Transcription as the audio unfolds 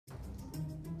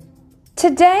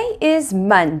Today is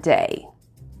Monday.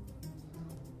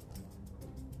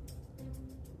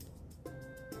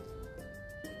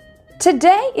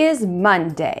 Today is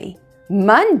Monday.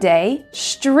 Monday,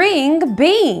 string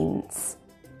beans.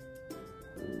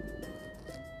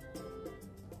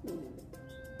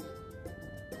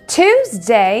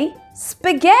 Tuesday,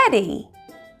 spaghetti.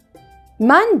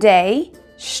 Monday,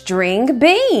 string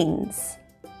beans.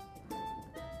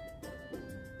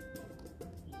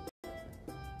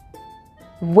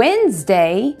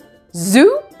 Wednesday,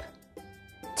 soup.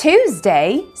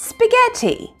 Tuesday,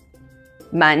 spaghetti.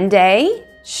 Monday,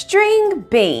 string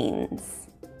beans.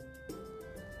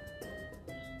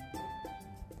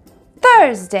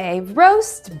 Thursday,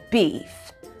 roast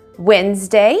beef.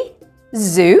 Wednesday,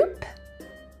 soup.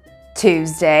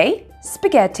 Tuesday,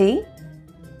 spaghetti.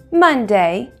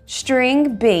 Monday,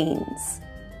 string beans.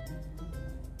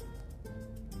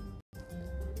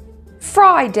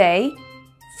 Friday,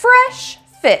 fresh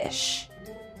fish.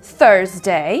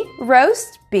 Thursday,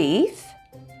 roast beef.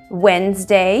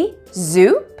 Wednesday,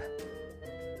 soup.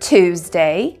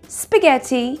 Tuesday,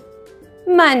 spaghetti.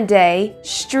 Monday,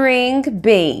 string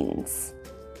beans.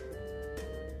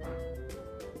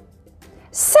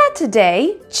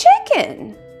 Saturday,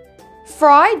 chicken.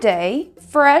 Friday,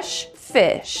 fresh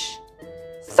fish.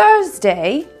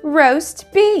 Thursday,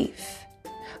 roast beef.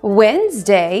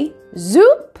 Wednesday,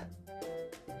 soup.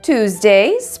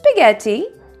 Tuesday, spaghetti.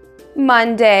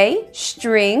 Monday,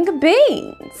 string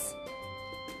beans.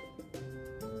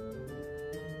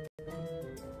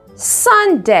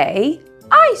 Sunday,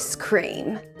 ice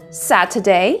cream.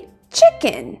 Saturday,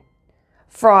 chicken.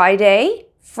 Friday,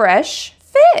 fresh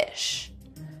fish.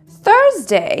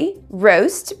 Thursday,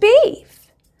 roast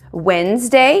beef.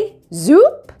 Wednesday,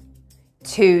 soup.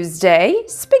 Tuesday,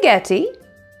 spaghetti.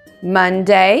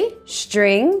 Monday,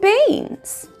 string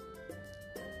beans.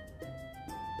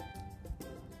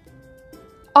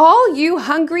 All you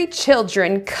hungry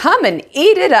children, come and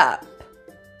eat it up.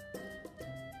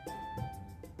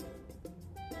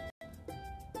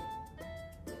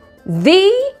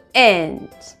 The end.